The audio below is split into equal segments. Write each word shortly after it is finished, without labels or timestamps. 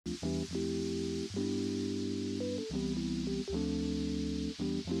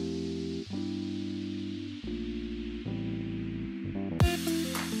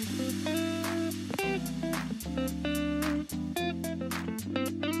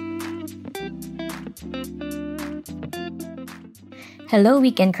Hello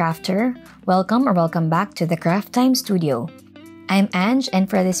Weekend Crafter! Welcome back to the Craft Time Studio. I'm Ange, and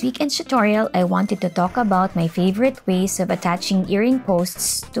for this weekend's tutorial, I wanted to talk about my favorite ways of attaching earring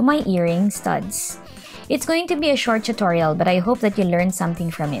posts to my earring studs. It's going to be a short tutorial, but I hope that you learn something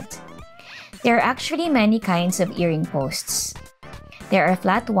from it. There are actually many kinds of earring posts. There are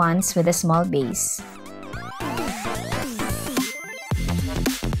flat ones with a small base.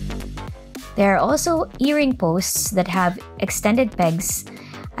 There are also earring posts that have extended pegs,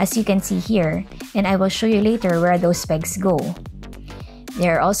 as you can see here, and I will show you later where those pegs go.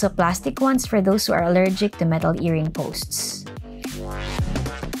 There are also plastic ones for those who are allergic to metal earring posts.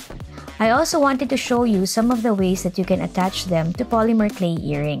 I also wanted to show you some of the ways that you can attach them to polymer clay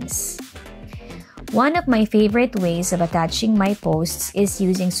earrings. One of my favorite ways of attaching my posts is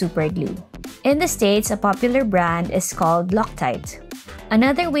using super glue. In the States, a popular brand is called Loctite.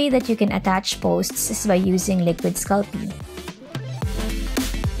 Another way that you can attach posts is by using liquid Sculpey.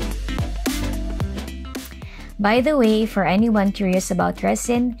 By the way, for anyone curious about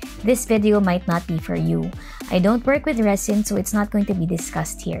resin, this video might not be for you. I don't work with resin, so it's not going to be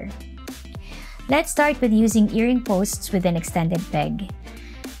discussed here. Let's start with using earring posts with an extended peg.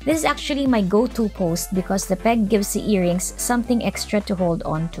 This is actually my go-to post because the peg gives the earrings something extra to hold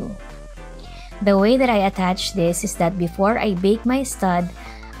on to. The way that I attach this is that before I bake my stud,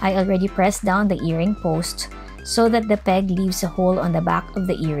 I already press down the earring post so that the peg leaves a hole on the back of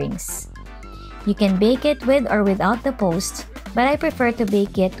the earrings. You can bake it with or without the post, but I prefer to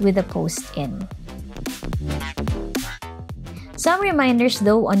bake it with the post in. Some reminders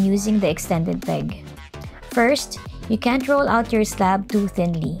though on using the extended peg. First, you can't roll out your slab too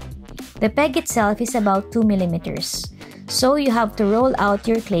thinly. The peg itself is about 2 millimeters. So you have to roll out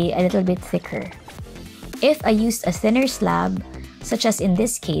your clay a little bit thicker. If I used a thinner slab, such as in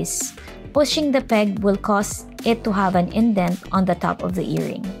this case, pushing the peg will cause it to have an indent on the top of the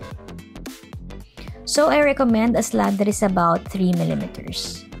earring. So I recommend a slab that is about 3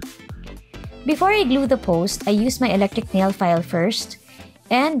 millimeters. Before I glue the post, I use my electric nail file first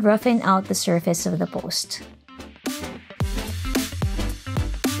and roughen out the surface of the post.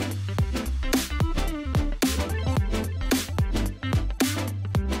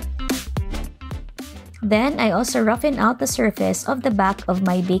 Then, I also roughen out the surface of the back of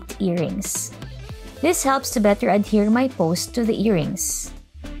my baked earrings. This helps to better adhere my post to the earrings.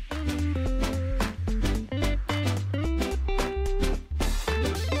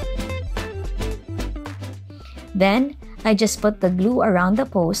 Then, I just put the glue around the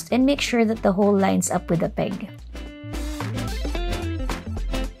post and make sure that the hole lines up with the peg.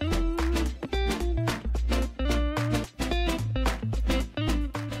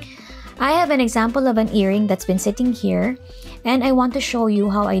 I have an example of an earring that's been sitting here, and I want to show you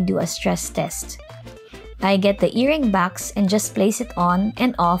how I do a stress test. I get the earring backs and just place it on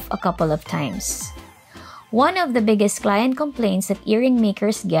and off a couple of times. One of the biggest client complaints that earring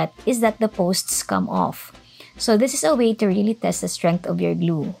makers get is that the posts come off. So this is a way to really test the strength of your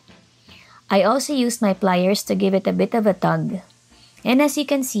glue. I also used my pliers to give it a bit of a tug. And as you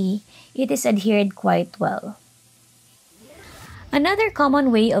can see, it is adhered quite well. Another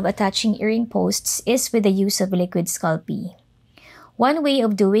common way of attaching earring posts is with the use of liquid Sculpey. One way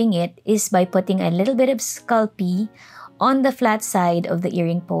of doing it is by putting a little bit of Sculpey on the flat side of the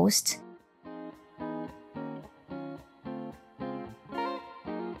earring post.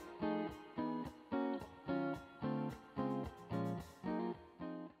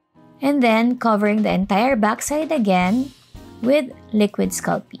 And then covering the entire backside again with liquid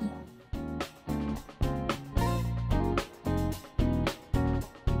Sculpey.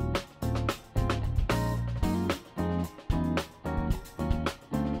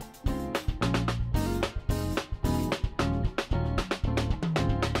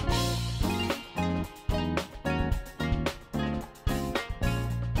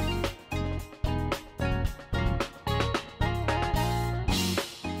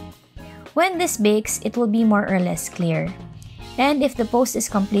 When this bakes, it will be more or less clear. And if the post is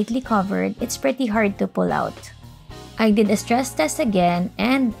completely covered, it's pretty hard to pull out. I did a stress test again,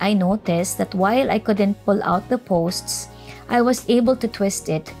 and I noticed that while I couldn't pull out the posts, I was able to twist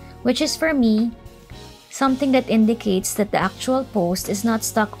it, which is for me something that indicates that the actual post is not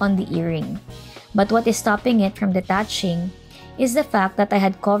stuck on the earring. But what is stopping it from detaching is the fact that I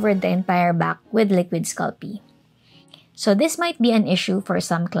had covered the entire back with liquid Sculpey. So this might be an issue for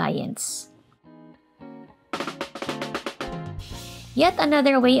some clients. Yet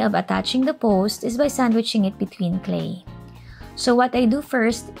another way of attaching the post is by sandwiching it between clay. So what I do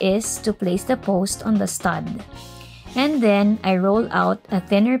first is to place the post on the stud. And then I roll out a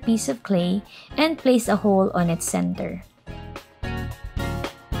thinner piece of clay and place a hole on its center.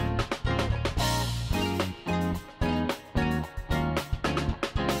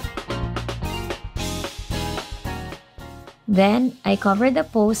 Then, I cover the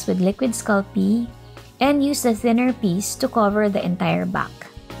post with liquid Sculpey and use the thinner piece to cover the entire back.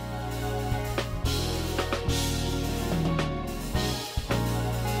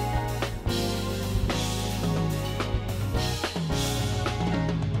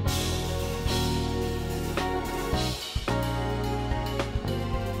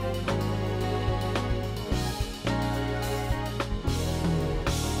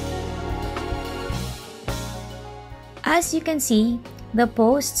 As you can see, the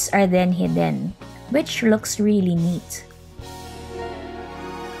posts are then hidden, which looks really neat.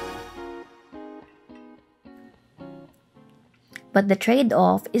 But the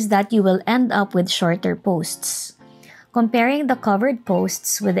trade-off is that you will end up with shorter posts. Comparing the covered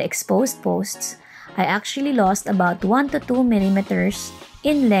posts with the exposed posts, I actually lost about 1 to 2 millimeters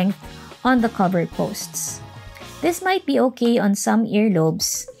in length on the covered posts. This might be okay on some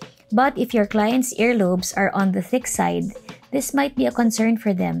earlobes, but if your client's earlobes are on the thick side, this might be a concern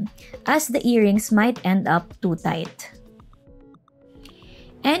for them, as the earrings might end up too tight.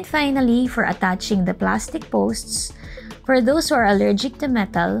 And finally, for attaching the plastic posts, for those who are allergic to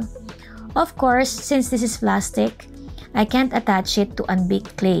metal, of course, since this is plastic, I can't attach it to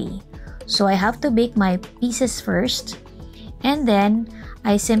unbaked clay. So I have to bake my pieces first, and then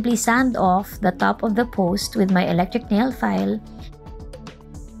I simply sand off the top of the post with my electric nail file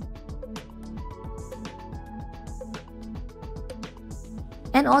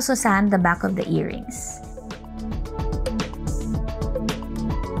and also sand the back of the earrings.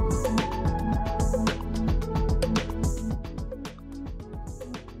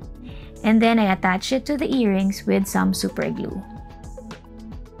 And then I attach it to the earrings with some super glue.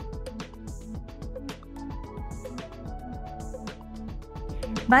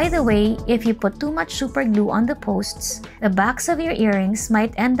 By the way, if you put too much super glue on the posts, the backs of your earrings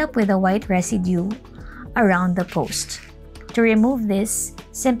might end up with a white residue around the post. To remove this,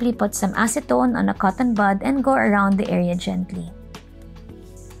 simply put some acetone on a cotton bud and go around the area gently.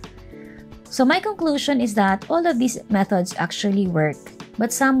 So my conclusion is that all of these methods actually work,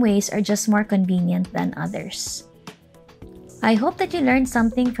 but some ways are just more convenient than others. I hope that you learned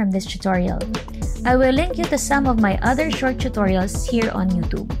something from this tutorial. I will link you to some of my other short tutorials here on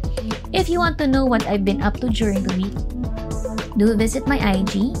YouTube. If you want to know what I've been up to during the week, do visit my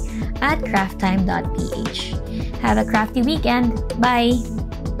IG at crafttime.ph. Have a crafty weekend. Bye!